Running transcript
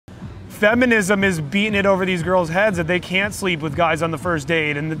feminism is beating it over these girls' heads that they can't sleep with guys on the first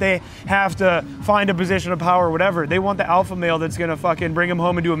date and that they have to find a position of power or whatever. They want the alpha male that's gonna fucking bring them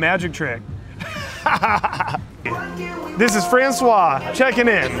home and do a magic trick. This is Francois checking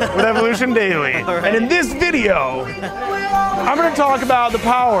in with Evolution Daily. Right. And in this video, I'm gonna talk about the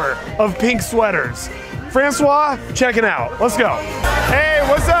power of pink sweaters. Francois, checking out. Let's go. Hey,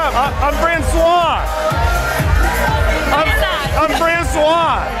 what's up? I'm Francois. I'm Francois.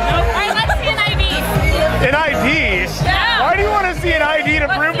 All right, let's see an ID. An ID? Yeah. Why do you want to see an ID to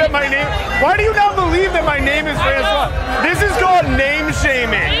prove that my name? Why do you not believe that my name is Francois? This is called name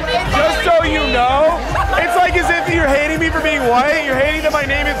shaming. Just so you know, it's like as if you're hating me for being white. You're hating that my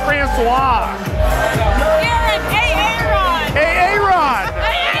name is Francois. Aaron, hey Aaron. Hey Aaron.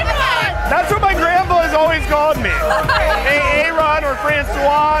 That's what my grandpa has always called me. Hey Aaron or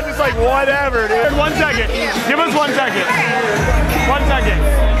Francois, just like whatever, dude. 1 second. Give us 1 second. 1 second.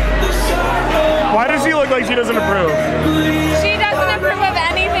 Why does she look like she doesn't approve? She doesn't approve of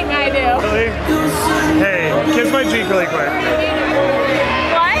anything I do. Really? Hey, kiss my cheek really quick.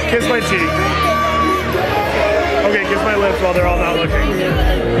 What? Kiss my cheek. Okay, kiss my lips while they're all not looking.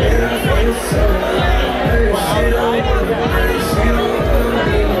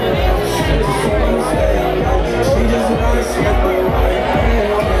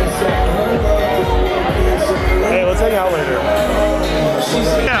 Hey, let's hang out later.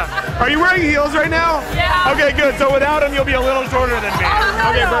 Yeah. Are you wearing heels right now? Yeah. Okay, good. So without them, you'll be a little shorter than me.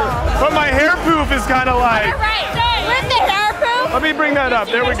 Okay, but my hair poof is kind of like... You're right. With the hair poof. Let me bring that up.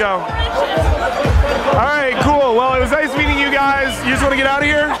 There we go. All right, cool. Well, it was nice meeting you guys. You just want to get out of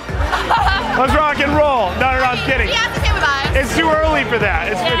here? Let's rock and roll. No, I'm kidding. You have to say bye-bye. It's too early for that.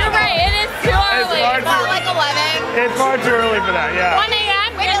 You're right. It is too early. It's like 11. It's far too early for that, yeah. 1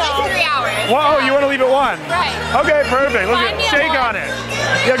 a.m. Wait at least 3 hours. Whoa, you want to leave at 1? Right. Okay, perfect. Let's Find me at shake 1. on it.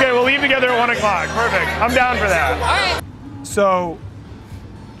 Yeah, okay, we'll leave together at 1 o'clock. Perfect. I'm down for that. All right. So,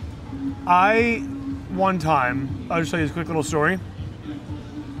 one time, I'll just tell you this quick little story.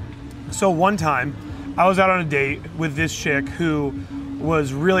 So one time, I was out on a date with this chick who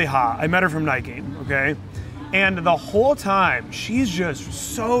was really hot. I met her from Nightgame, okay? And the whole time, she's just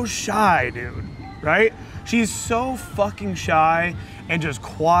so shy, dude, right? She's so fucking shy and just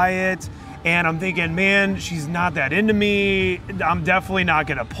quiet. And I'm thinking, man, she's not that into me. I'm definitely not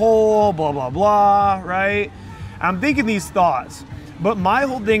gonna pull, blah, blah, blah, right? I'm thinking these thoughts. But my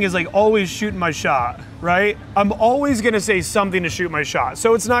whole thing is like always shooting my shot, right? I'm always gonna say something to shoot my shot.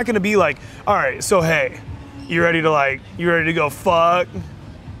 So it's not gonna be like, all right, so hey, you ready to go fuck?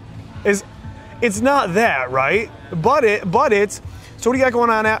 It's not that, right? But it's, so what do you got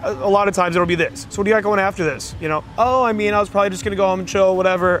going on? A lot of times it'll be this. So what do you got going after this? You know, oh, I mean, I was probably just gonna go home and chill,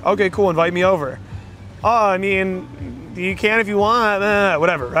 whatever. Okay, cool, invite me over. Oh, I mean, you can if you want,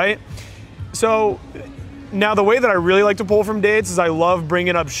 whatever, right? So now the way that I really like to pull from dates is I love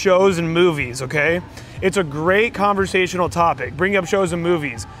bringing up shows and movies, okay? It's a great conversational topic, bringing up shows and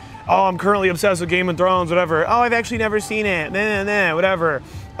movies. Oh, I'm currently obsessed with Game of Thrones, whatever. Oh, I've actually never seen it, whatever.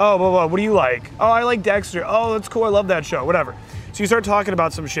 Oh, blah, blah, what do you like? Oh, I like Dexter. Oh, that's cool, I love that show, whatever. So you start talking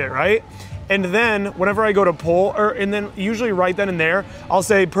about some shit, right? And then whenever I go to pull, and then usually right then and there, I'll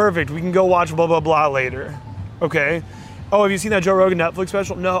say, perfect, we can go watch blah, blah, blah later, okay? Oh, have you seen that Joe Rogan Netflix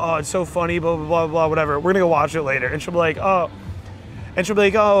special? No, oh, it's so funny, blah, blah, blah, blah, whatever. We're gonna go watch it later. And she'll be like, oh,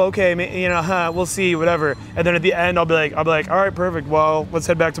 okay, you know, we'll see, whatever. And then at the end, I'll be like, all right, perfect. Well, let's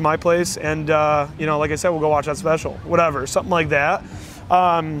head back to my place. And, you know, like I said, we'll go watch that special, whatever, something like that.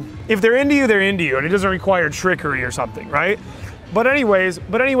 If they're into you, they're into you. And it doesn't require trickery or something, right? But anyways,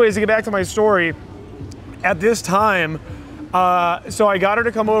 to get back to my story, at this time, so I got her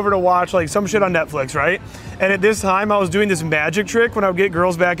to come over to watch like some shit on Netflix, right? And at this time I was doing this magic trick when I would get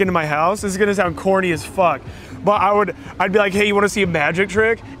girls back into my house. This is gonna sound corny as fuck, but I'd be like, hey, you wanna see a magic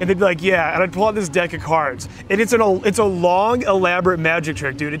trick? And they'd be like, yeah, and I'd pull out this deck of cards. And it's a long, elaborate magic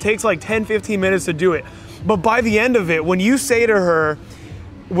trick, dude. It takes like 10, 15 minutes to do it. But by the end of it, when you say to her,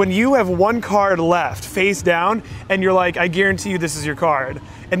 when you have one card left face down and you're like, I guarantee you this is your card.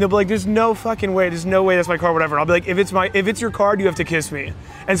 And they'll be like, there's no fucking way, there's no way that's my card, whatever. I'll be like, if it's your card, you have to kiss me.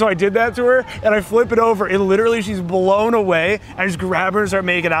 And so I did that to her and I flip it over and literally she's blown away. I just grab her and start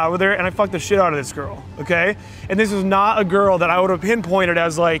making out with her and I fucked the shit out of this girl, okay? And this is not a girl that I would have pinpointed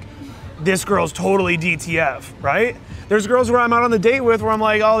as like, this girl's totally DTF, right? There's girls where I'm out on the date with where I'm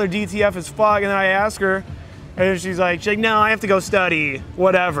like, oh, they're DTF as fuck, and then I ask her, and she's like, no, I have to go study,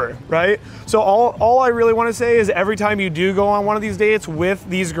 whatever, right? So all I really want to say is every time you do go on one of these dates with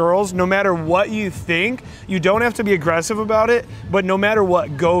these girls, no matter what you think, you don't have to be aggressive about it, but no matter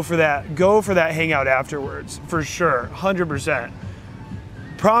what, go for that hangout afterwards, for sure, 100%.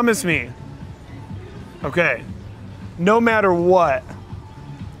 Promise me. Okay. No matter what.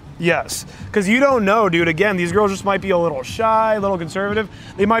 Yes. Because you don't know, dude. Again, these girls just might be a little shy, a little conservative.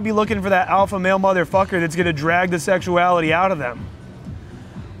 They might be looking for that alpha male motherfucker that's going to drag the sexuality out of them.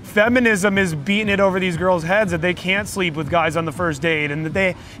 Feminism is beating it over these girls' heads that they can't sleep with guys on the first date and that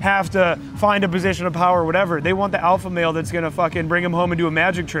they have to find a position of power or whatever. They want the alpha male that's going to fucking bring them home and do a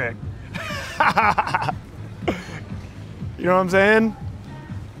magic trick. You know what I'm saying?